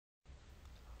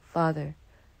Father,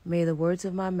 may the words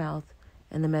of my mouth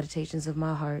and the meditations of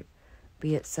my heart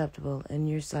be acceptable in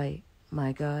your sight,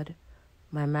 my God,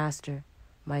 my Master,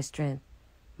 my strength,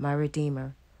 my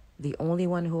Redeemer, the only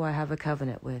one who I have a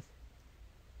covenant with.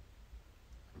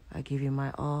 I give you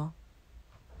my all.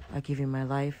 I give you my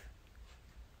life.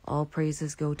 All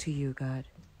praises go to you, God,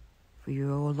 for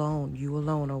you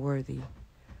alone are worthy.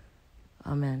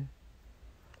 Amen.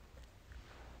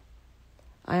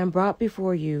 I am brought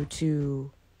before you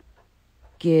to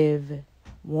give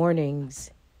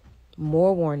warnings,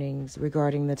 more warnings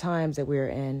regarding the times that we're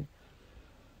in.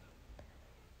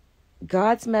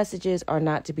 God's messages are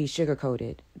not to be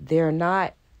sugarcoated. They're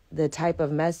not the type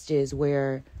of messages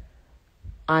where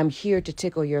I'm here to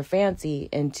tickle your fancy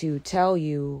and to tell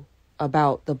you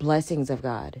about the blessings of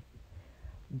God.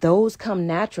 Those come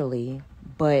naturally,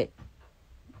 but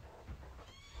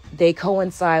they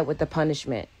coincide with the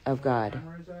punishment of God.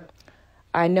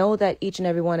 I know that each and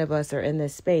every one of us are in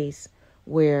this space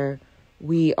where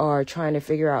we are trying to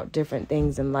figure out different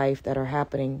things in life that are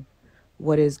happening.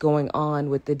 What is going on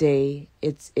with the day?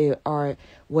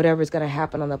 Whatever's going to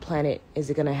happen on the planet, is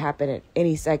it going to happen at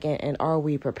any second? And are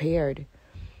we prepared?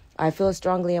 I feel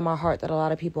strongly in my heart that a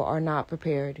lot of people are not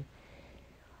prepared.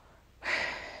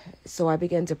 So I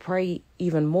began to pray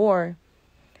even more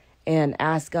and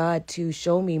ask God to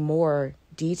show me more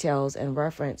details and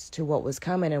reference to what was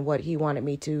coming and what he wanted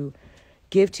me to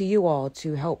give to you all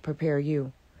to help prepare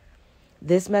you.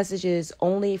 This message is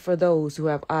only for those who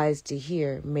have eyes to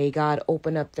hear. May God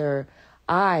open up their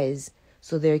eyes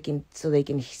so they can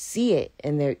see it,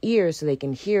 and their ears so they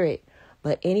can hear it.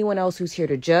 But anyone else who's here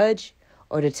to judge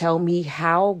or to tell me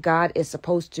how God is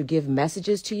supposed to give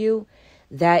messages to you,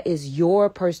 that is your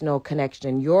personal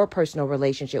connection, your personal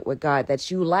relationship with God that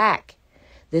you lack.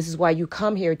 This is why you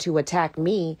come here to attack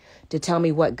me, to tell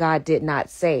me what God did not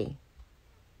say.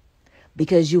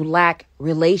 Because you lack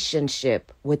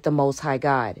relationship with the Most High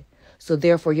God. So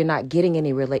therefore, you're not getting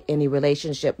any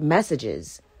relationship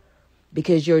messages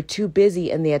because you're too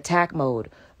busy in the attack mode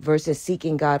versus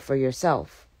seeking God for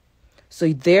yourself.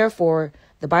 So therefore,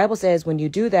 the Bible says when you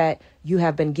do that, you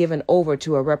have been given over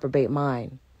to a reprobate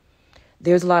mind.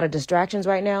 There's a lot of distractions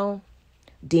right now.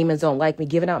 Demons don't like me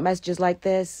giving out messages like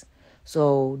this.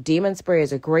 So Demon Spray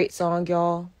is a great song,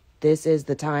 y'all. This is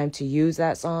the time to use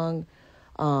that song.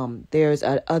 There's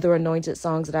other anointed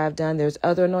songs that I've done. There's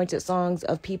other anointed songs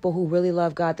of people who really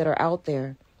love God that are out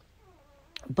there.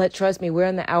 But trust me, we're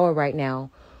in the hour right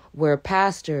now where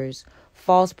pastors,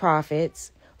 false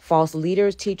prophets, false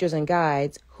leaders, teachers, and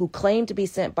guides who claim to be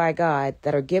sent by God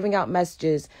that are giving out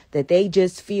messages that they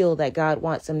just feel that God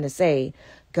wants them to say.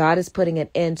 God is putting an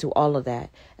end to all of that.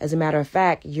 As a matter of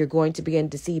fact, you're going to begin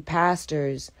to see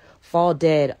pastors fall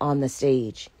dead on the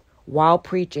stage while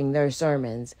preaching their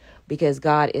sermons because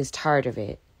God is tired of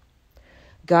it.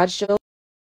 God showed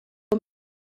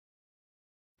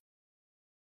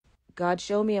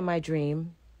me in my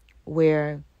dream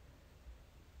where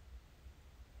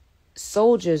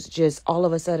soldiers just all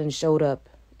of a sudden showed up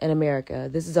in America.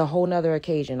 This is a whole nother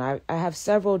occasion. I have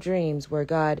several dreams where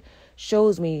God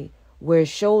shows me where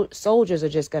soldiers are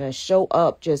just going to show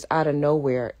up just out of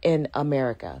nowhere in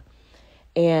America.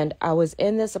 And I was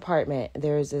in this apartment.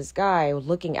 There's this guy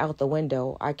looking out the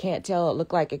window. I can't tell. It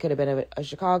looked like it could have been a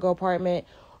Chicago apartment,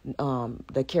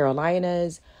 the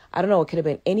Carolinas. I don't know. It could have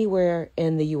been anywhere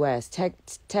in the U.S.,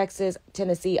 Texas,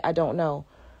 Tennessee. I don't know.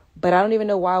 But I don't even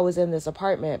know why I was in this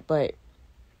apartment. But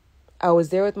I was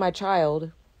there with my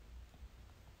child.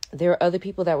 There are other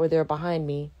people that were there behind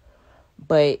me.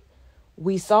 But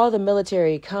we saw the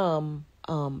military come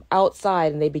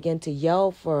outside and they began to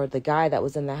yell for the guy that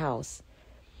was in the house.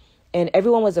 And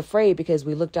everyone was afraid because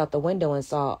we looked out the window and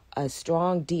saw a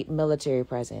strong, deep military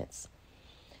presence.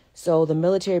 So the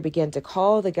military began to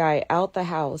call the guy out the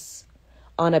house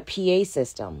on a PA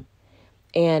system.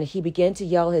 And he began to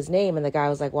yell his name. And the guy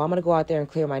was like, well, I'm going to go out there and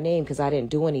clear my name because I didn't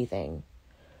do anything.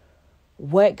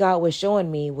 What God was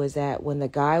showing me was that when the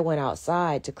guy went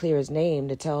outside to clear his name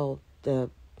to tell the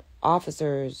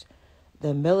officers,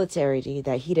 the military,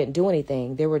 that he didn't do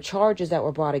anything, there were charges that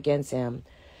were brought against him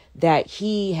that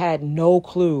he had no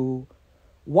clue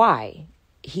why.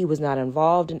 He was not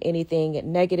involved in anything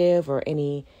negative or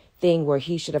anything where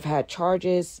he should have had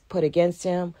charges put against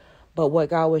him. But what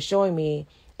God was showing me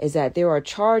is that there are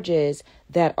charges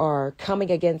that are coming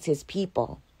against his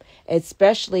people,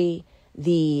 especially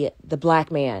the black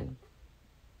man.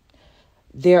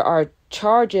 There are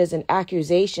charges and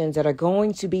accusations that are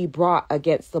going to be brought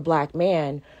against the black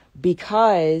man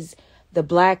because the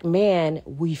black man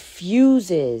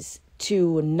refuses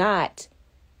to not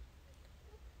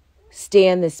stay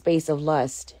in the space of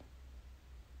lust.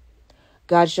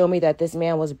 God showed me that this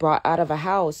man was brought out of a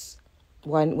house.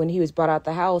 When he was brought out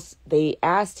the house, they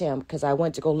asked him, because I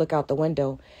went to go look out the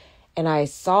window, and I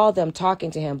saw them talking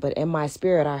to him, but in my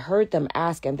spirit, I heard them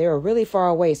ask him. They were really far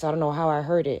away, so I don't know how I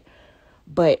heard it.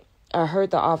 But I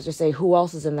heard the officer say, "Who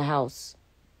else is in the house?"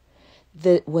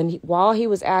 While he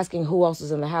was asking who else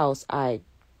is in the house, I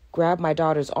grabbed my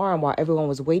daughter's arm while everyone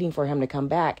was waiting for him to come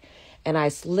back. And I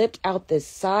slipped out this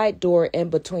side door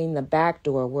in between the back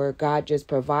door, where God just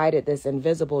provided this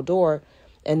invisible door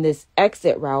and this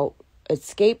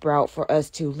escape route for us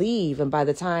to leave. And by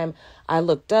the time I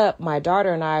looked up, my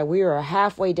daughter and I, we were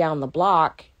halfway down the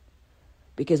block,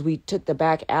 because we took the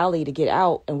back alley to get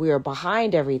out, and we were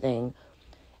behind everything.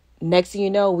 Next thing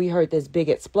you know, we heard this big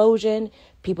explosion.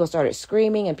 People started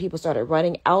screaming and people started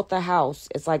running out the house.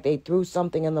 It's like they threw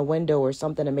something in the window or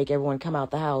something to make everyone come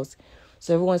out the house.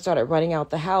 So everyone started running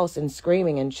out the house and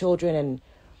screaming, and children and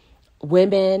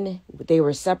women, they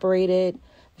were separated.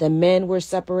 The men were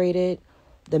separated.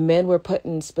 The men were put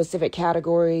in specific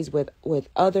categories with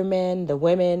other men. The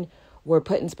women were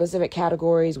put in specific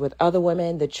categories with other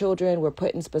women. The children were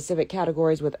put in specific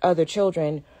categories with other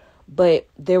children. But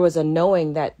there was a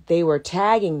knowing that they were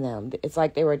tagging them. It's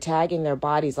like they were tagging their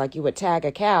bodies like you would tag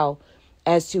a cow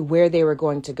as to where they were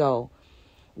going to go.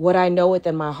 What I know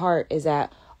within my heart is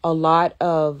that a lot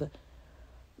of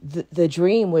the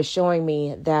dream was showing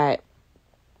me that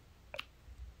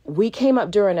we came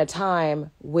up during a time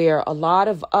where a lot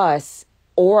of us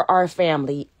or our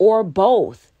family or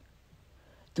both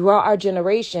throughout our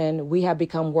generation, we have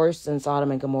become worse than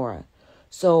Sodom and Gomorrah.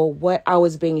 So what I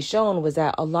was being shown was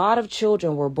that a lot of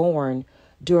children were born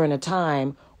during a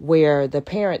time where the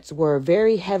parents were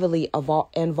very heavily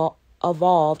involved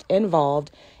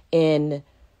in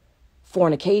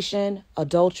fornication,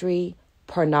 adultery,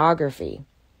 pornography.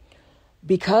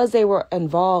 Because they were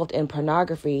involved in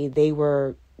pornography, they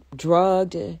were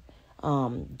drugged.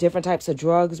 Different types of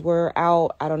drugs were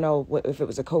out. I don't know if it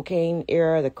was a cocaine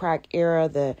era, the crack era,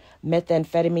 the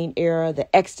methamphetamine era,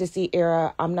 the ecstasy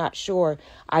era. I'm not sure.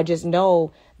 I just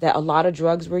know that a lot of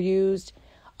drugs were used.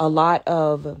 A lot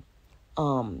of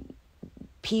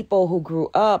people who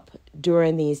grew up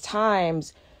during these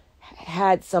times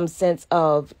had some sense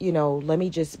of, let me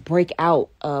just break out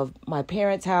of my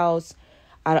parents' house,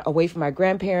 away from my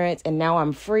grandparents, and now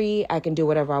I'm free. I can do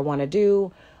whatever I want to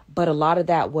do. But a lot of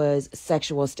that was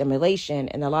sexual stimulation.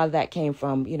 And a lot of that came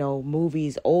from,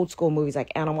 movies, old school movies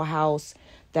like Animal House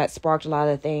that sparked a lot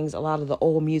of things. A lot of the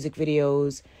old music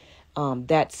videos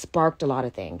that sparked a lot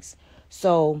of things.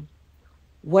 So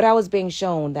what I was being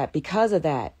shown that because of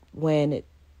that, when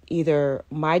either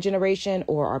my generation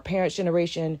or our parents'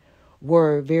 generation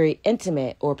were very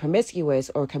intimate or promiscuous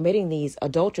or committing these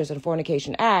adulterous and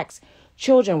fornication acts,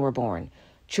 children were born.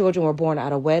 Children were born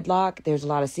out of wedlock. There's a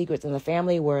lot of secrets in the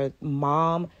family where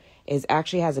mom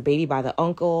actually has a baby by the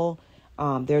uncle.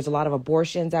 There's a lot of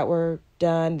abortions that were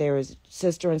done. There was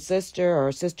sister and sister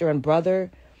or sister and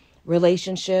brother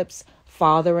relationships,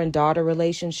 father and daughter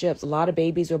relationships. A lot of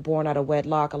babies were born out of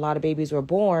wedlock. A lot of babies were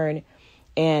born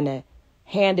and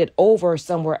handed over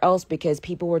somewhere else because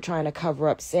people were trying to cover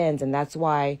up sins. And that's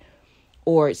why,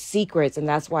 or secrets. And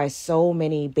that's why so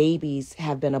many babies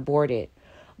have been aborted.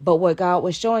 But what God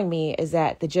was showing me is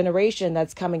that the generation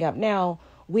that's coming up now,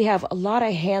 we have a lot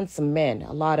of handsome men,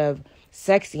 a lot of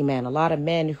sexy men, a lot of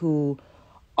men who,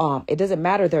 it doesn't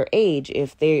matter their age.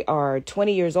 If they are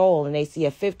 20 years old and they see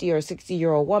a 50 or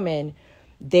 60-year-old woman,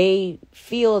 they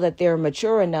feel that they're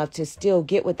mature enough to still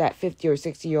get with that 50 or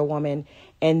 60-year-old woman,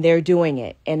 and they're doing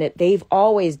it. And they've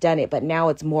always done it, but now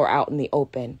it's more out in the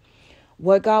open.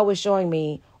 What God was showing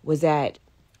me was that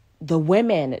the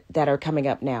women that are coming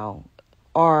up now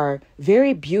are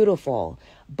very beautiful,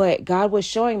 but God was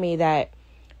showing me that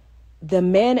the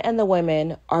men and the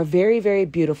women are very, very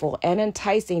beautiful and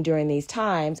enticing during these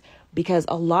times because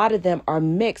a lot of them are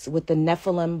mixed with the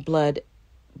Nephilim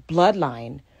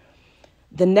bloodline.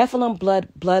 The Nephilim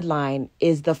bloodline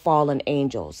is the fallen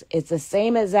angels. It's the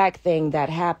same exact thing that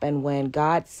happened when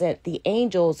God sent the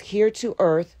angels here to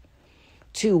earth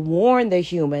to warn the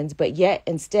humans, but yet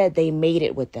instead they made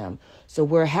it with them. So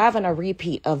we're having a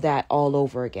repeat of that all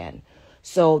over again.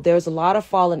 So there's a lot of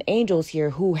fallen angels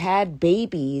here who had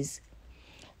babies.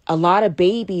 A lot of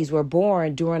babies were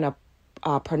born during a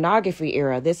pornography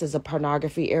era. This is a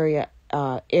pornography era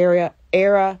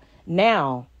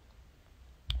now.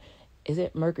 Is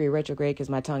it Mercury retrograde? Because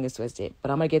my tongue is twisted,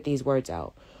 but I'm going to get these words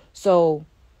out. So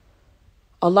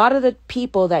a lot of the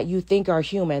people that you think are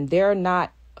human, they're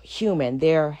not human.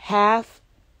 They're half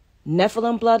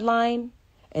Nephilim bloodline,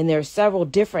 and there's several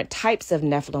different types of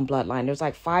Nephilim bloodline. There's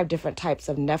like 5 different types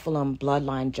of Nephilim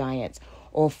bloodline giants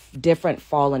or different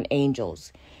fallen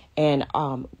angels. And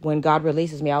when God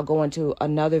releases me, I'll go into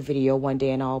another video one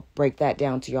day and I'll break that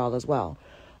down to y'all as well.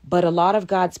 But a lot of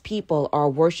God's people are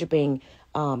worshiping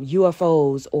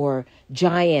UFOs or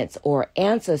giants or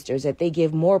ancestors that they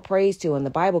give more praise to. And the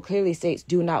Bible clearly states,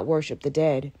 do not worship the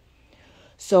dead.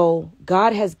 So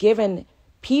God has given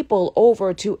people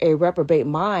over to a reprobate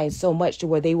mind so much to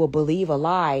where they will believe a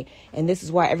lie. And this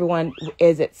is why everyone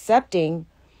is accepting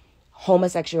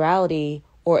homosexuality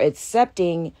or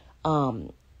accepting,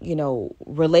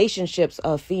 relationships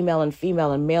of female and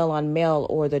female and male on male,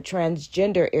 or the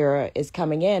transgender era is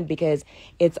coming in, because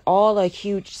it's all a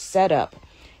huge setup.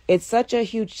 It's such a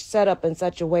huge setup in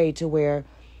such a way to where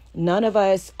none of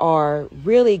us are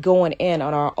really going in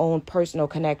on our own personal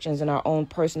connections and our own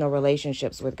personal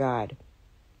relationships with God.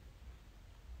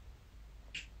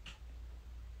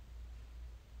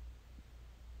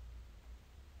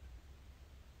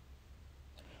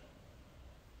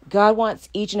 God wants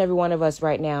each and every one of us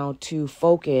right now to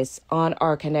focus on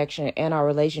our connection and our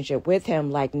relationship with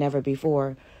him like never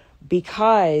before,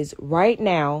 because right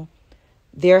now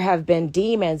there have been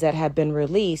demons that have been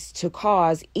released to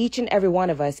cause each and every one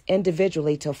of us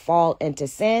individually to fall into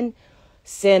sin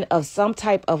of some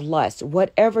type of lust.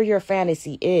 Whatever your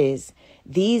fantasy is,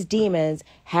 these demons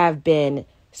have been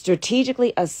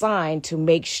strategically assigned to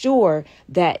make sure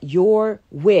that your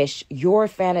wish, your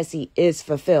fantasy is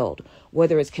fulfilled.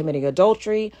 Whether it's committing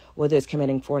adultery, whether it's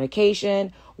committing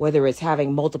fornication, whether it's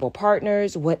having multiple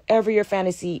partners, whatever your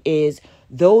fantasy is,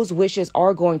 those wishes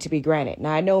are going to be granted.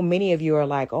 Now, I know many of you are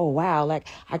like, oh, wow, like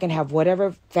I can have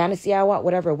whatever fantasy I want,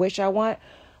 whatever wish I want.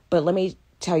 But let me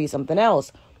tell you something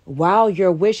else. While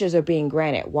your wishes are being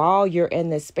granted, while you're in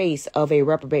this space of a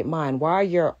reprobate mind, while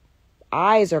your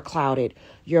eyes are clouded,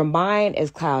 your mind is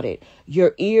clouded,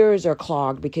 your ears are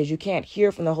clogged because you can't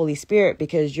hear from the Holy Spirit,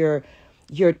 because your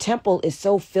temple is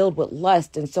so filled with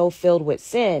lust and so filled with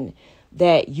sin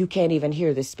that you can't even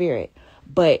hear the Spirit.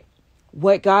 But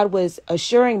what God was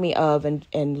assuring me of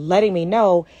and letting me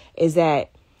know is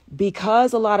that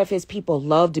because a lot of his people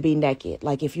love to be naked,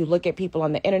 like if you look at people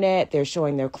on the internet, they're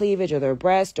showing their cleavage or their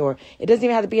breast, or it doesn't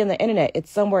even have to be on the internet. It's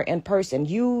somewhere in person.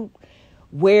 You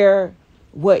wear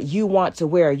what you want to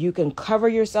wear. You can cover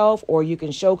yourself or you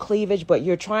can show cleavage, but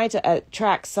you're trying to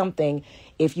attract something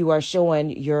if you are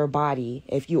showing your body,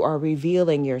 if you are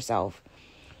revealing yourself.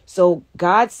 So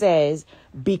God says,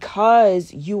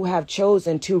 because you have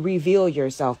chosen to reveal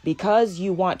yourself, because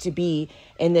you want to be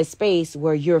in this space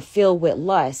where you're filled with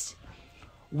lust,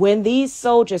 when these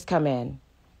soldiers come in,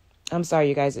 I'm sorry,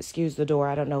 you guys, excuse the door.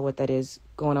 I don't know what that is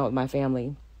going on with my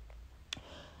family,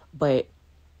 but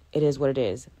it is what it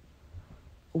is.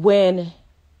 Because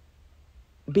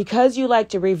you like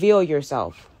to reveal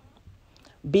yourself,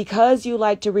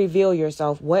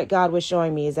 what God was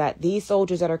showing me is that these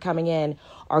soldiers that are coming in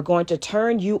are going to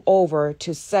turn you over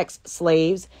to sex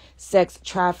slaves, sex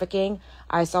trafficking.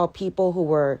 I saw people who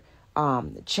were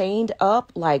chained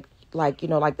up like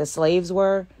the slaves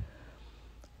were.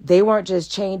 They weren't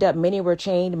just chained up. Many were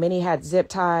chained. Many had zip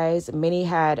ties. Many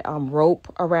had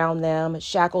rope around them,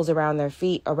 shackles around their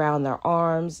feet, around their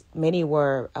arms. Many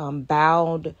were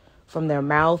bound from their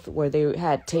mouth, where they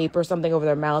had tape or something over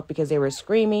their mouth because they were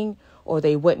screaming or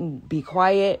they wouldn't be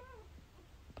quiet,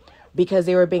 because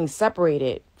they were being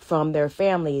separated from their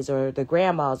families or the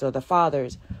grandmas or the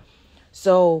fathers.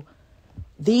 So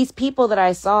these people that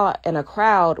I saw in a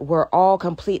crowd were all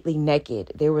completely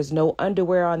naked. There was no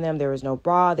underwear on them. There was no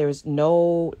bra. There was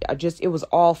it was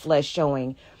all flesh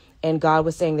showing. And God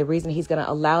was saying the reason he's going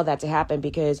to allow that to happen,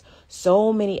 because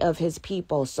so many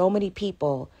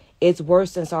people, it's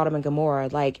worse than Sodom and Gomorrah.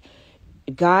 Like,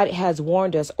 God has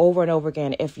warned us over and over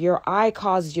again, if your eye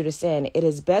causes you to sin, it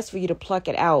is best for you to pluck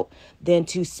it out than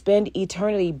to spend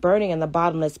eternity burning in the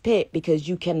bottomless pit, because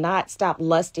you cannot stop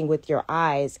lusting with your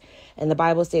eyes. And the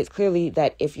Bible states clearly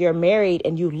that if you're married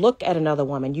and you look at another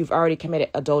woman, you've already committed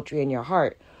adultery in your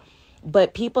heart.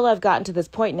 But people have gotten to this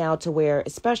point now to where,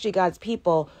 especially God's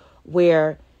people,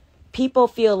 where people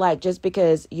feel like just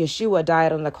because Yeshua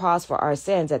died on the cross for our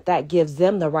sins, that gives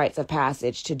them the rights of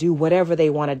passage to do whatever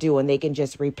they want to do, and they can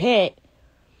just repent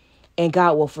and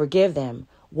God will forgive them.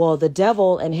 Well, the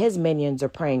devil and his minions are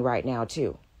praying right now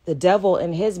too. The devil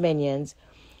and his minions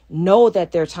know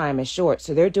that their time is short,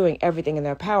 so they're doing everything in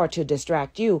their power to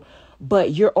distract you,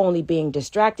 but you're only being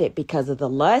distracted because of the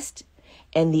lust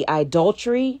and the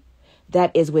adultery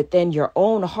that is within your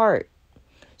own heart.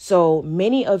 So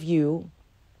many of you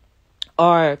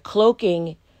are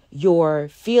cloaking your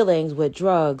feelings with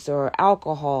drugs or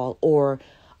alcohol or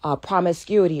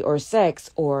promiscuity or sex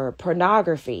or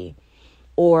pornography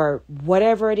or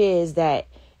whatever it is that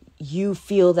you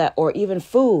feel that, or even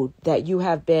food that you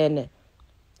have been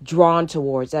drawn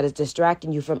towards that is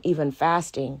distracting you from even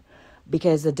fasting,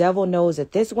 because the devil knows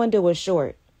that this window is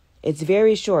short. It's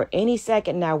very short. Any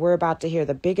second now, we're about to hear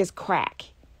the biggest crack.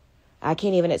 I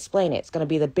can't even explain it. It's going to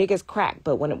be the biggest crack.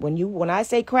 But when I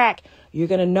say crack, you're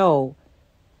going to know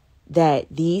that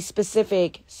these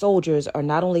specific soldiers are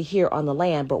not only here on the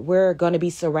land, but we're going to be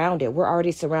surrounded. We're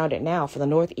already surrounded now for the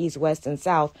north, east, west, and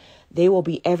south. They will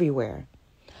be everywhere.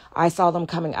 I saw them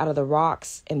coming out of the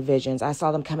rocks in visions. I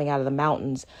saw them coming out of the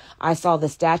mountains. I saw the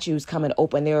statues coming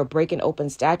open. They were breaking open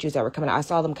statues that were coming out. I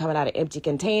saw them coming out of empty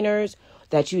containers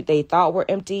they thought were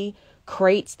empty,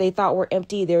 crates they thought were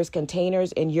empty. There's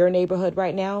containers in your neighborhood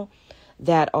right now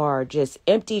that are just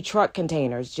empty truck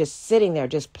containers, just sitting there,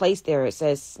 just placed there. It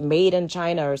says made in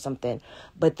China or something,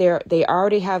 but they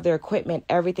already have their equipment,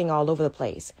 everything all over the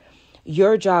place.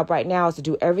 Your job right now is to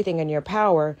do everything in your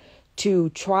power to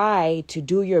try to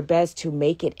do your best to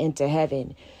make it into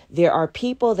heaven. There are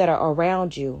people that are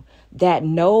around you that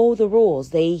know the rules.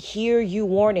 They hear you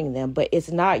warning them, but it's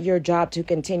not your job to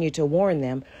continue to warn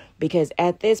them, because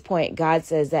at this point, God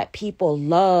says that people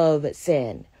love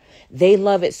sin. They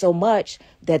love it so much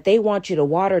that they want you to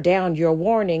water down your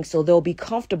warning so they'll be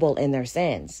comfortable in their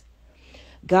sins.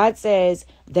 God says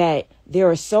that there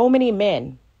are so many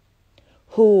men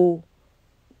who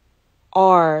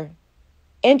are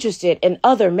interested in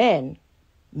other men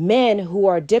who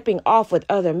are dipping off with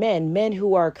other men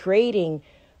who are creating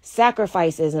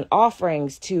sacrifices and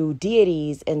offerings to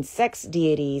deities and sex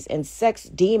demons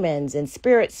and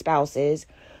spirit spouses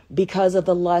because of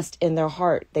the lust in their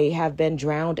heart. They have been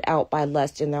drowned out by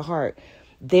lust in their heart.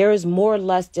 There is more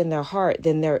lust in their heart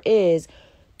than there is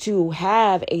to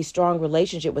have a strong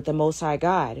relationship with the Most High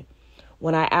God.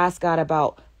 When I asked God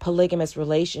about polygamous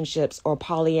relationships or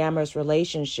polyamorous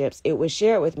relationships, it was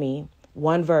shared with me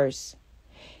one verse.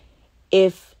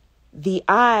 If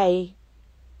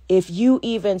you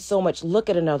even so much look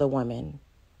at another woman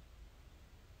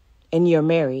and you're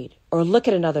married, or look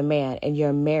at another man and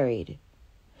you're married,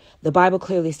 the Bible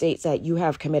clearly states that you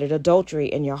have committed adultery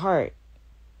in your heart.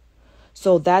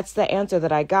 So that's the answer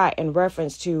that I got in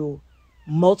reference to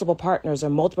multiple partners or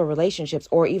multiple relationships,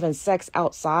 or even sex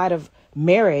outside of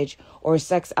marriage, or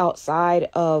sex outside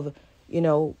of,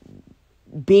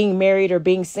 being married or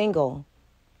being single.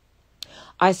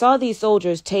 I saw these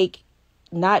soldiers take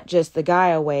not just the guy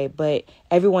away, but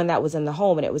everyone that was in the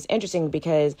home. And it was interesting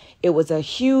because it was a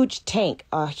huge tank,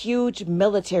 a huge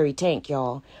military tank,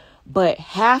 y'all. But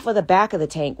half of the back of the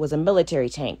tank was a military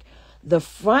tank. The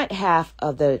front half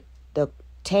of the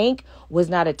tank was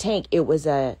not a tank. It was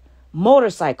a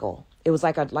motorcycle. It was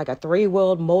like a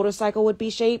 3-wheeled motorcycle would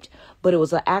be shaped, but it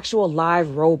was an actual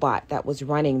live robot that was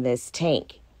running this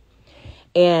tank.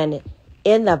 And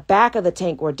in the back of the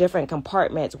tank were different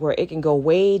compartments where it can go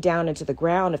way down into the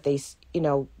ground if they,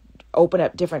 open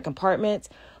up different compartments.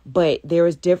 But there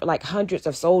was like hundreds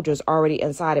of soldiers already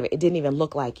inside of it. It didn't even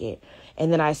look like it.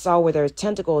 And then I saw where there's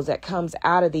tentacles that comes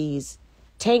out of these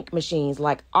tank machines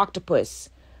like octopus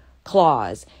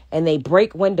claws, and they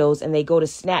break windows and they go to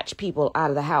snatch people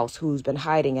out of the house who's been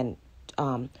hiding in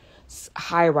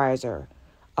high-riser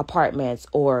apartments,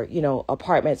 or,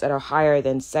 apartments that are higher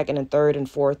than 2nd and 3rd and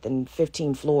 4th and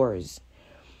 15 floors.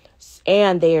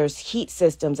 And there's heat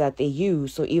systems that they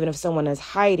use. So even if someone is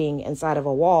hiding inside of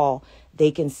a wall,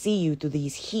 they can see you through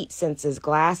these heat senses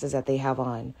glasses that they have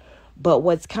on. But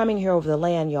what's coming here over the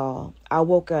land, y'all, I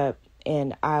woke up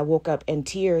in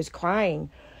tears, crying,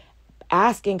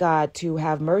 asking God to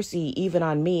have mercy even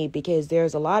on me, because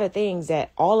there's a lot of things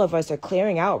that all of us are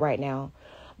clearing out right now.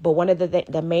 But one of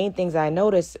the main things I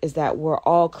noticed is that we're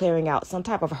all clearing out some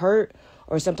type of hurt,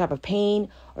 or some type of pain,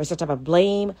 or some type of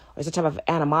blame, or some type of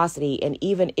animosity. And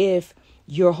even if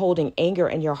you're holding anger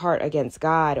in your heart against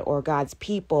God or God's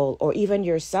people, or even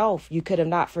yourself, you could have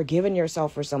not forgiven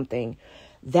yourself for something,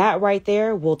 that right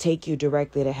there will take you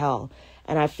directly to hell.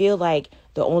 And I feel like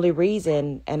the only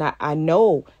reason, and I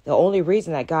know the only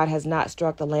reason that God has not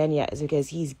struck the land yet is because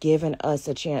he's given us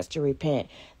a chance to repent.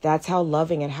 That's how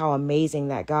loving and how amazing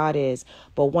that God is.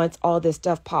 But once all this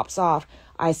stuff pops off,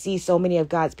 I see so many of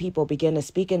God's people begin to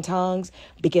speak in tongues,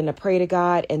 begin to pray to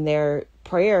God, and their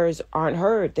prayers aren't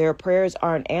heard. Their prayers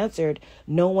aren't answered.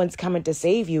 No one's coming to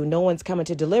save you. No one's coming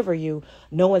to deliver you.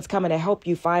 No one's coming to help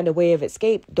you find a way of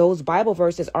escape. Those Bible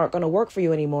verses aren't going to work for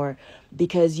you anymore,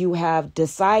 because you have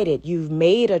decided, you've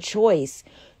made a choice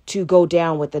to go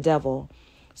down with the devil.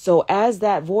 So as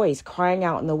that voice crying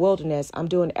out in the wilderness, I'm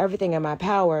doing everything in my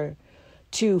power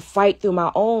to fight through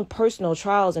my own personal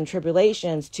trials and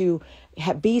tribulations, to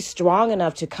be strong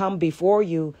enough to come before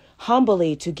you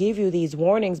humbly, to give you these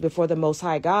warnings before the Most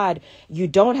High God. You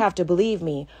don't have to believe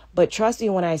me, but trust me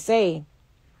when I say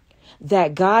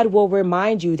that God will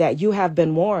remind you that you have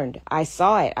been warned. I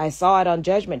saw it. I saw it on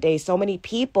Judgment Day. So many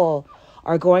people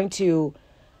are going to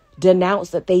denounce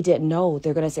that they didn't know.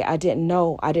 They're going to say, I didn't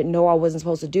know. I didn't know I wasn't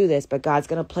supposed to do this. But God's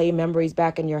going to play memories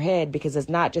back in your head, because it's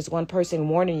not just one person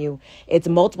warning you. It's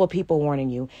multiple people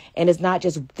warning you. And it's not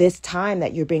just this time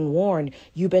that you're being warned.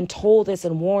 You've been told this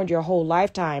and warned your whole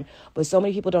lifetime. But so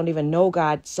many people don't even know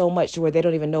God so much to where they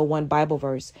don't even know one Bible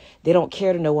verse. They don't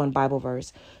care to know one Bible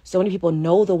verse. So many people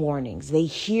know the warnings. They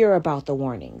hear about the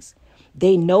warnings.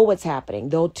 They know what's happening.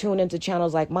 They'll tune into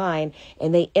channels like mine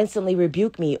and they instantly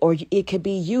rebuke me. Or it could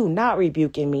be you not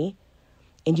rebuking me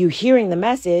and you hearing the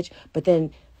message, but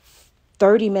then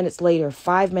 30 minutes later,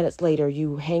 5 minutes later,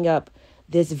 you hang up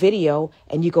this video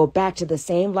and you go back to the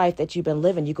same life that you've been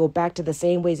living. You go back to the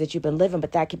same ways that you've been living.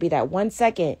 But that could be that 1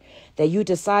 second that you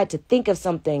decide to think of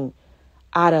something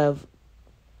out of,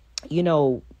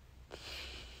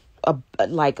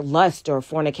 like lust or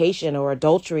fornication or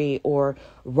adultery or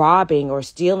robbing or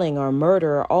stealing or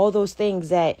murder, all those things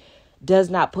that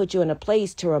does not put you in a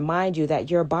place to remind you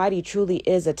that your body truly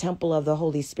is a temple of the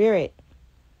Holy Spirit.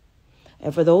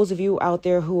 And for those of you out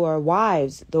there who are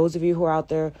wives, those of you who are out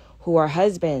there who are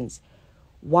husbands,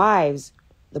 wives,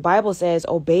 the Bible says,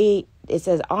 obey. It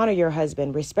says, honor your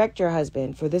husband, respect your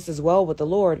husband, for this is well with the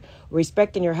Lord.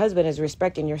 Respecting your husband is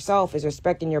respecting yourself, is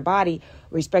respecting your body,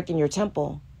 respecting your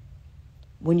temple.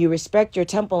 When you respect your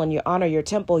temple and you honor your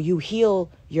temple, you heal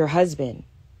your husband.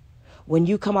 When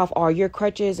you come off all your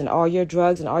crutches and all your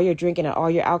drugs and all your drinking and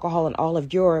all your alcohol and all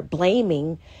of your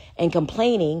blaming and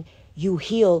complaining, you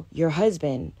heal your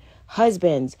husband.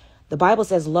 Husbands, the Bible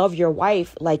says, love your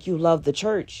wife like you love the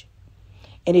church.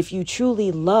 And if you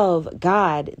truly love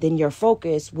God, then your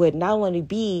focus would not only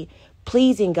be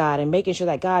pleasing God and making sure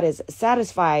that God is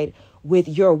satisfied with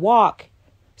your walk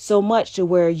so much to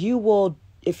where you will,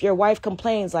 if your wife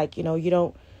complains, like, you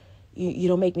don't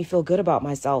make me feel good about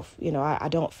myself. I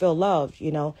don't feel loved.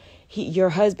 Your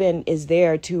husband is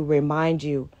there to remind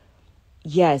you,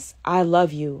 yes, I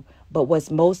love you. But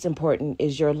what's most important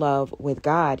is your love with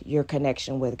God, your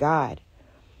connection with God.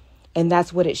 And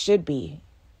that's what it should be.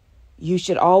 You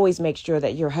should always make sure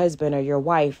that your husband or your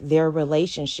wife, their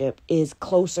relationship is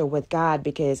closer with God,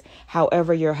 because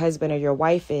however your husband or your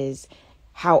wife is,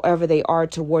 however they are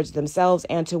towards themselves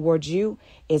and towards you,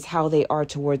 is how they are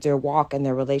towards their walk and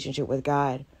their relationship with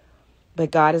God.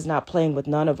 But God is not playing with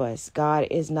none of us. God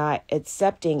is not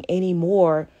accepting any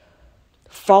more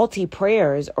faulty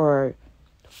prayers or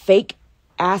fake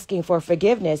asking for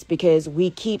forgiveness, because we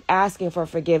keep asking for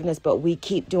forgiveness, but we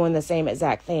keep doing the same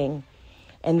exact thing.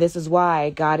 And this is why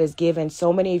God has given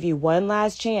so many of you one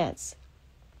last chance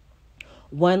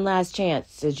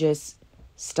to just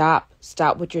stop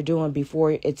what you're doing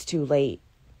before it's too late.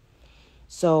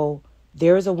 So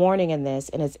there is a warning in this.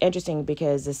 And it's interesting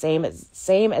because the same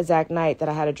exact night that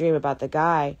I had a dream about the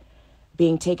guy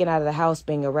being taken out of the house,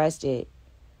 being arrested,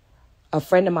 a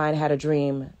friend of mine had a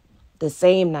dream the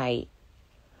same night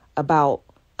about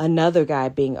another guy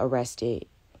being arrested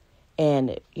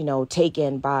and,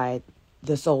 taken by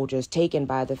the soldiers, taken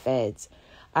by the feds.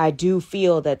 I do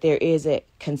feel that there is a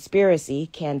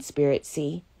conspiracy.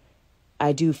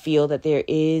 I do feel that there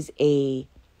is a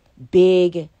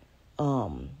big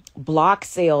block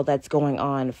sale that's going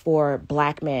on for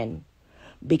black men,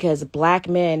 because black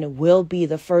men will be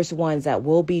the first ones that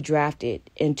will be drafted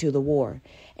into the war.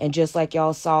 And just like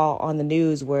y'all saw on the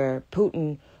news where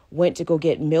Putin went to go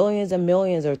get millions and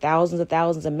millions or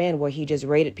thousands of men, where he just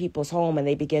raided people's home and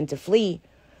they began to flee.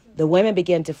 The women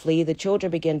begin to flee. The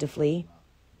children begin to flee.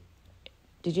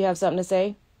 Did you have something to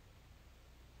say?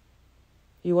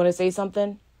 You want to say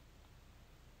something?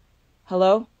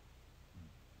 Hello?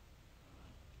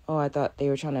 Oh, I thought they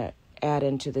were trying to add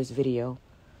into this video.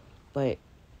 But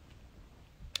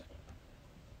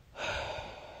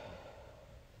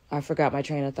I forgot my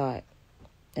train of thought.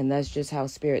 And that's just how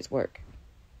spirits work.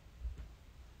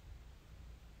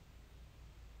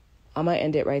 I'm going to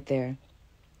end it right there.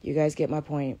 You guys get my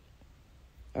point.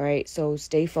 All right, so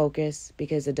stay focused,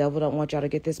 because the devil don't want y'all to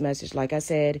get this message. Like I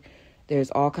said,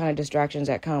 there's all kind of distractions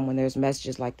that come when there's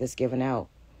messages like this given out,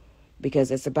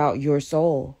 because it's about your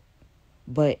soul.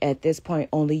 But at this point,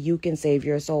 only you can save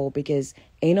your soul, because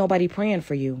ain't nobody praying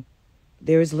for you.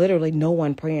 There is literally no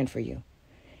one praying for you.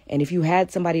 And if you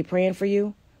had somebody praying for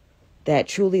you that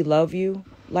truly love you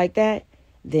like that,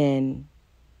 then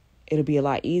it'll be a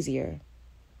lot easier.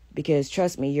 Because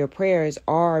trust me, your prayers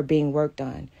are being worked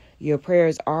on. your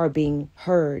prayers are being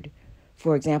heard.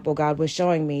 For example, God was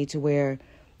showing me to where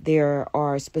there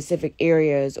are specific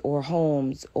areas or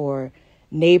homes or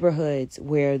neighborhoods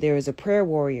where there is a prayer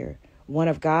warrior, one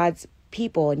of God's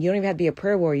people. And you don't even have to be a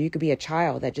prayer warrior. You could be a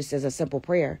child that just says a simple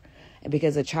prayer. And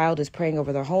because a child is praying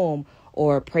over their home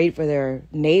or prayed for their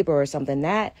neighbor or something,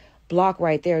 that block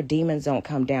right there, demons don't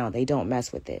come down. They don't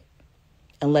mess with it.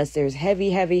 Unless there's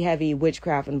heavy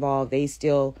witchcraft involved, they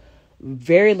still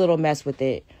very little mess with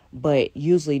it, but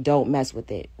usually don't mess with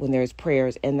it when there's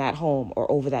prayers in that home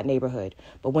or over that neighborhood.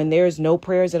 But when there's no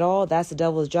prayers at all, that's the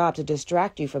devil's job, to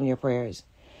distract you from your prayers,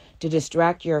 to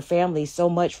distract your family so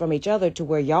much from each other to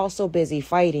where y'all so busy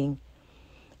fighting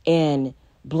and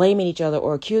blaming each other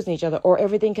or accusing each other, or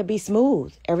everything could be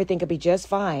smooth. Everything could be just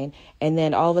fine. And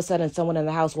then all of a sudden someone in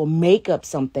the house will make up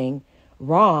something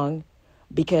wrong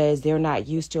because they're not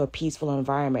used to a peaceful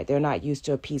environment. They're not used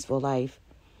to a peaceful life.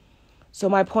 So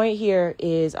my point here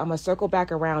is I'm going to circle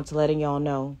back around to letting y'all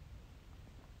know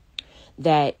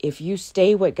that if you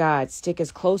stay with God, stick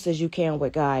as close as you can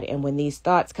with God. And when these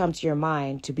thoughts come to your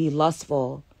mind to be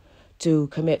lustful, to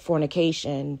commit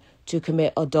fornication, to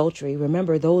commit adultery,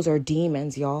 remember, those are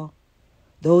demons, y'all.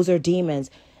 Those are demons.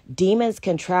 Demons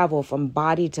can travel from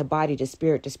body to body, to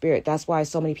spirit to spirit. That's why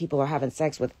so many people are having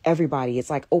sex with everybody. It's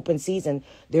like open season.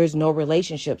 There's no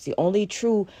relationships. The only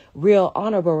true, real,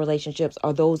 honorable relationships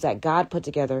are those that God put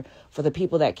together for the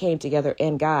people that came together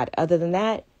in God. Other than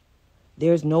that,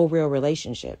 there's no real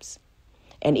relationships.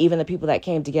 And even the people that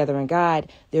came together in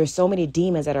God, there's so many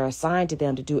demons that are assigned to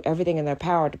them to do everything in their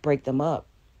power to break them up.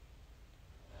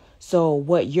 So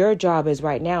what your job is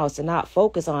right now is to not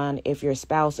focus on if your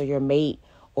spouse or your mate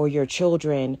or your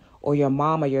children or your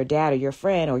mom or your dad or your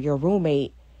friend or your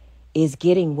roommate is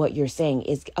getting what you're saying,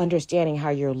 is understanding how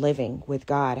you're living with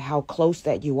God, how close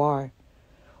that you are.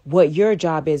 What your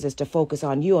job is to focus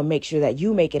on you and make sure that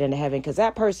you make it into heaven, because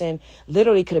that person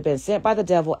literally could have been sent by the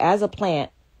devil as a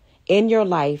plant in your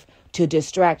life to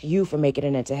distract you from making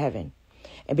it into heaven.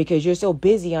 And because you're so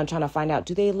busy on trying to find out,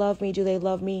 do they love me? Do they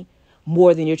love me?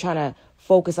 More than you're trying to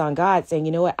focus on God, saying,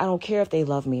 you know what? I don't care if they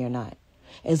love me or not.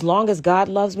 As long as God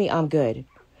loves me, I'm good.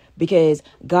 Because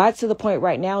God's to the point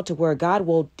right now to where God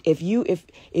will, if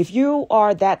you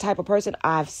are that type of person,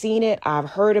 I've seen it, I've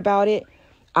heard about it,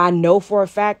 I know for a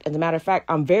fact. As a matter of fact,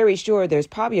 I'm very sure there's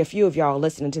probably a few of y'all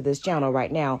listening to this channel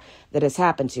right now that has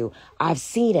happened to. I've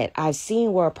seen it. I've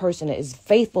seen where a person is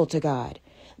faithful to God.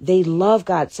 They love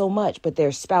God so much, but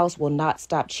their spouse will not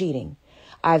stop cheating.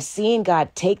 I've seen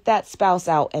God take that spouse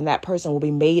out and that person will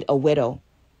be made a widow.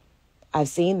 I've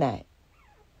seen that.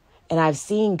 And I've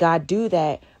seen God do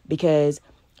that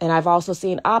and I've also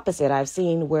seen opposite. I've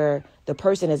seen where the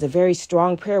person is a very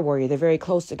strong prayer warrior. They're very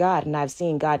close to God. And I've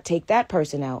seen God take that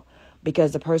person out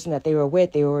because the person that they were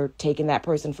with, they were taking that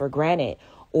person for granted.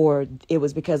 Or it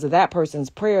was because of that person's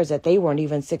prayers that they weren't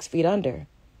even 6 feet under.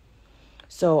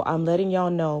 So I'm letting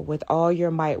y'all know, with all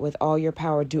your might, with all your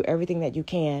power, do everything that you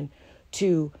can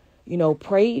to,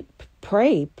 pray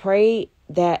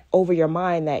that over your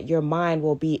mind, that your mind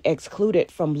will be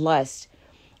excluded from lust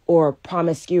or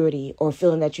promiscuity or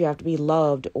feeling that you have to be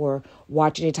loved or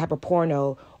watch any type of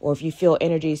porno, or if you feel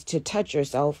energies to touch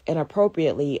yourself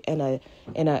inappropriately in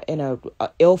a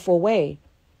illful way.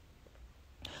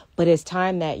 But it's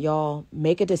time that y'all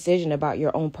make a decision about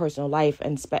your own personal life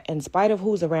in spite of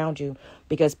who's around you,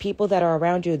 because people that are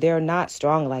around you, they're not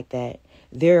strong like that.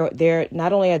 They're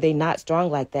not only are they not strong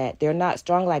like that, they're not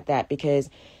strong like that because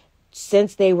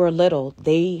since they were little,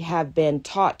 they have been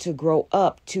taught to grow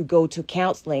up, to go to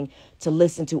counseling, to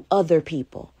listen to other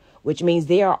people, which means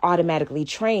they are automatically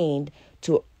trained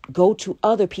to go to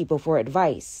other people for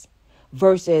advice,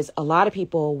 versus a lot of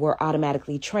people were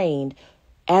automatically trained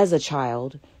as a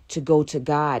child to go to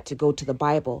God, to go to the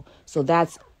Bible. So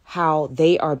that's how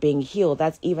they are being healed.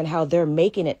 That's even how they're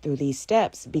making it through these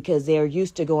steps, because they're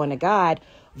used to going to God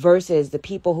versus the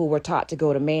people who were taught to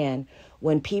go to man.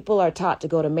 When people are taught to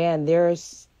go to man, their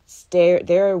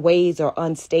ways are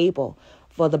unstable.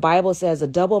 For the Bible says a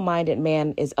double-minded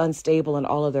man is unstable in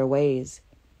all of their ways.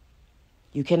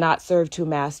 You cannot serve two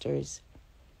masters.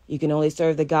 You can only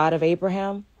serve the God of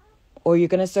Abraham, or you're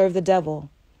going to serve the devil.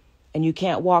 And you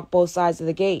can't walk both sides of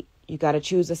the gate. You got to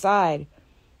choose a side.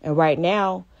 And right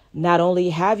now, not only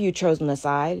have you chosen a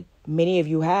side, many of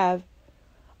you have,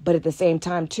 but at the same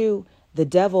time, too, the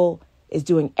devil is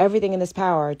doing everything in his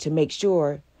power to make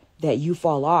sure that you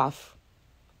fall off,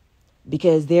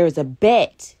 because there is a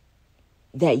bet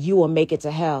that you will make it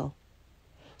to hell.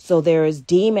 So there is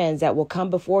demons that will come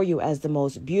before you as the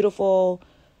most beautiful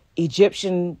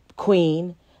Egyptian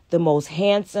queen, the most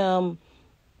handsome,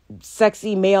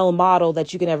 sexy male model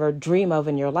that you can ever dream of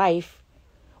in your life,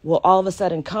 will all of a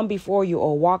sudden come before you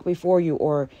or walk before you,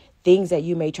 or things that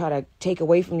you may try to take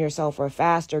away from yourself or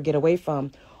fast or get away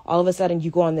from. All of a sudden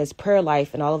you go on this prayer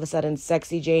life, and all of a sudden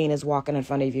Sexy Jane is walking in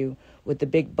front of you with the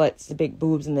big butts, the big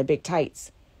boobs, and the big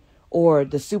tights. Or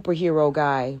the superhero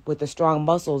guy with the strong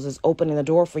muscles is opening the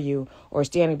door for you, or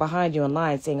standing behind you in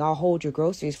line saying, I'll hold your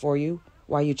groceries for you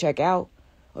while you check out.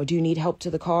 Or do you need help to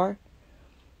the car?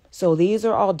 So these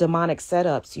are all demonic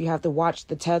setups. You have to watch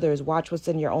the tethers, watch what's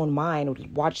in your own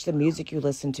mind, watch the music you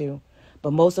listen to.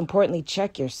 But most importantly,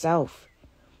 check yourself,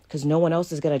 because no one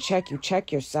else is going to check you.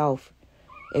 Check yourself.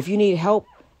 If you need help,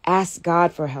 ask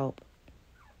God for help.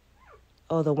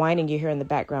 Oh, the whining you hear in the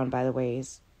background, by the way,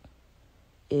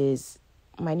 is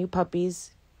my new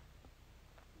puppies.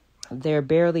 They're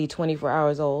barely 24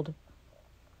 hours old.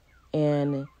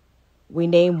 And we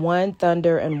named one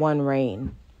Thunder and one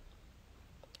Rain.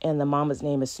 And the mama's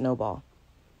name is Snowball.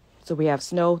 So we have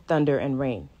Snow, Thunder, and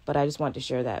Rain. But I just want to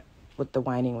share that, what the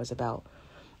whining was about.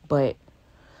 But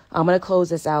I'm going to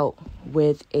close this out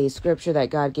with a scripture that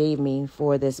God gave me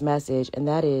for this message. And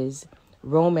that is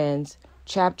Romans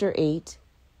chapter 8,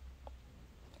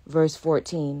 verse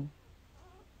 14.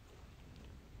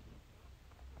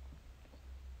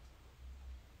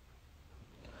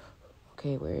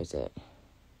 Okay, where is it?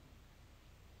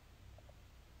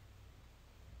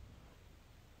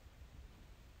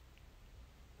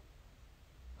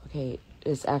 Okay,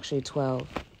 it's actually 12.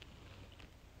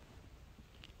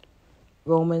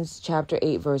 Romans chapter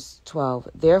 8, verse 12.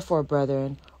 Therefore,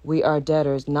 brethren, we are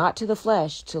debtors not to the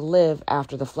flesh to live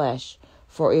after the flesh.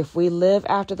 For if we live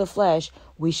after the flesh,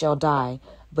 we shall die.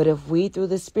 But if we through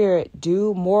the Spirit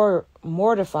do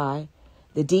mortify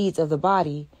the deeds of the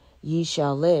body, ye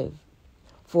shall live.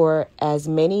 For as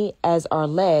many as are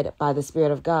led by the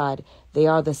Spirit of God, they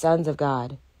are the sons of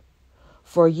God.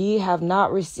 For ye have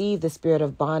not received the spirit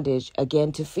of bondage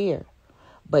again to fear,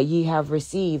 but ye have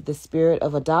received the spirit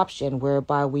of adoption,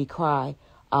 whereby we cry,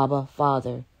 Abba,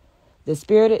 Father. The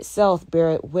Spirit itself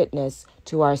beareth witness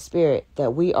to our spirit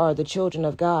that we are the children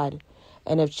of God.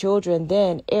 And if children,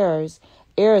 then heirs,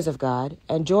 heirs of God,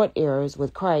 and joint heirs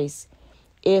with Christ,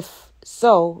 if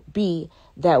so be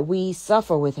that we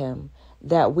suffer with him,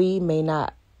 that we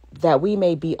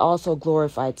may be also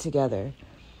glorified together.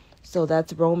 So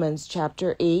that's Romans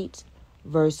chapter 8,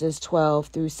 verses 12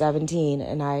 through 17.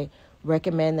 And I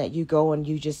recommend that you go and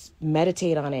you just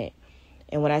meditate on it.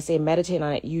 And when I say meditate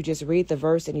on it, you just read the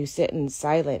verse and you sit in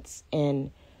silence.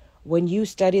 And when you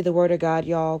study the word of God,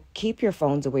 y'all, keep your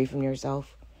phones away from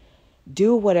yourself.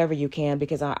 Do whatever you can,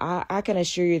 because I can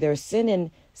assure you they're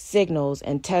sending signals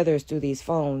and tethers through these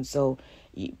phones. So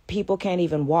people can't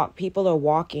even walk. People are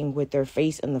walking with their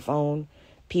face in the phone.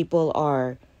 People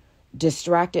are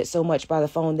distracted so much by the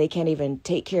phone they can't even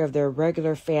take care of their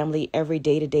regular family every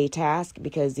day-to-day task,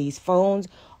 because these phones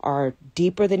are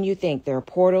deeper than you think. They're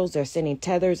portals. They're sending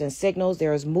tethers and signals.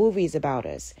 There's movies about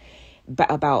us,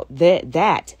 about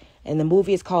that. And the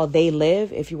movie is called They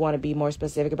Live. If you want to be more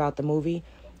specific about the movie,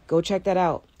 go check that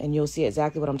out and you'll see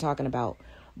exactly what I'm talking about.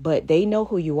 But they know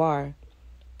who you are.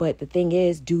 But the thing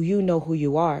is, do you know who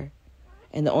you are?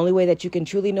 And the only way that you can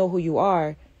truly know who you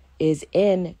are is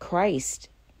in Christ,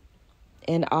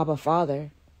 in Abba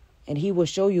Father. And he will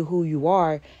show you who you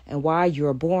are and why you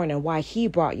were born and why he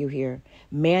brought you here.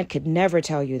 Man could never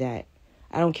tell you that.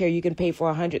 I don't care. You can pay for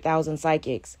 100,000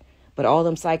 psychics, but all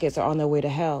them psychics are on their way to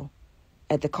hell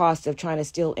at the cost of trying to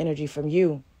steal energy from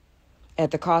you,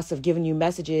 at the cost of giving you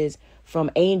messages from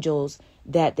angels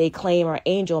that they claim are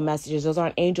angel messages. Those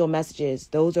aren't angel messages.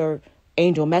 Those are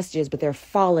angel messages, but they're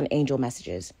fallen angel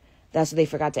messages. That's what they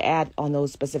forgot to add on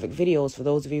those specific videos for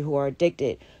those of you who are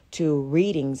addicted to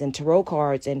readings and tarot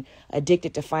cards and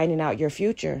addicted to finding out your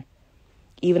future.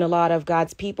 Even a lot of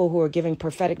God's people who are giving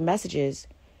prophetic messages,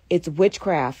 it's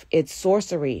witchcraft, it's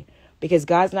sorcery, because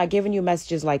God's not giving you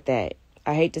messages like that.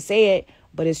 I hate to say it,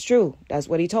 but it's true. That's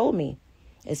what he told me.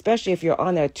 Especially if you're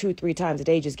on there 2-3 times a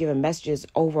day, just giving messages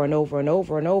over and over and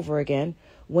over and over again.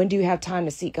 When do you have time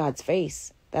to seek God's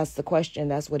face? That's the question.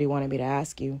 That's what he wanted me to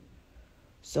ask you.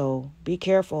 So be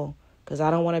careful, because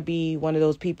I don't want to be one of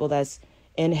those people that's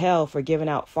in hell for giving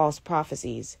out false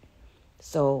prophecies.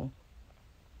 So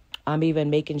I'm even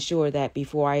making sure that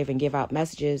before I even give out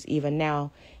messages, even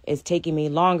now, it's taking me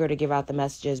longer to give out the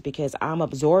messages because I'm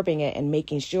absorbing it and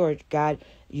making sure, God,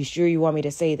 you sure you want me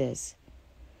to say this?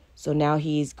 So now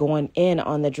he's going in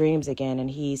on the dreams again, and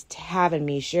he's having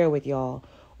me share with y'all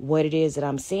what it is that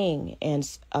I'm seeing. And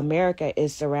America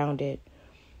is surrounded.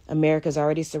 America's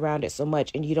already surrounded so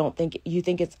much, and you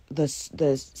think it's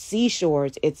the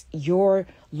seashores. It's your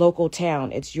local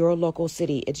town. It's your local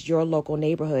city. It's your local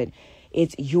neighborhood.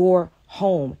 It's your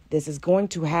home. This is going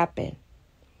to happen.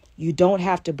 You don't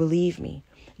have to believe me.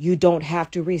 You don't have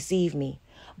to receive me.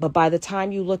 But by the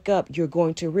time you look up, you're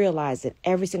going to realize that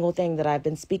every single thing that I've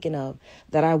been speaking of,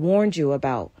 that I warned you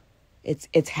about,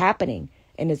 it's happening,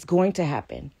 and it's going to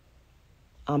happen.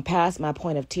 I'm past my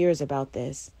point of tears about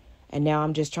this, and now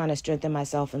I'm just trying to strengthen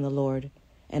myself in the Lord,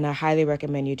 and I highly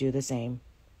recommend you do the same.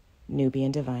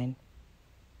 Nubian Divine.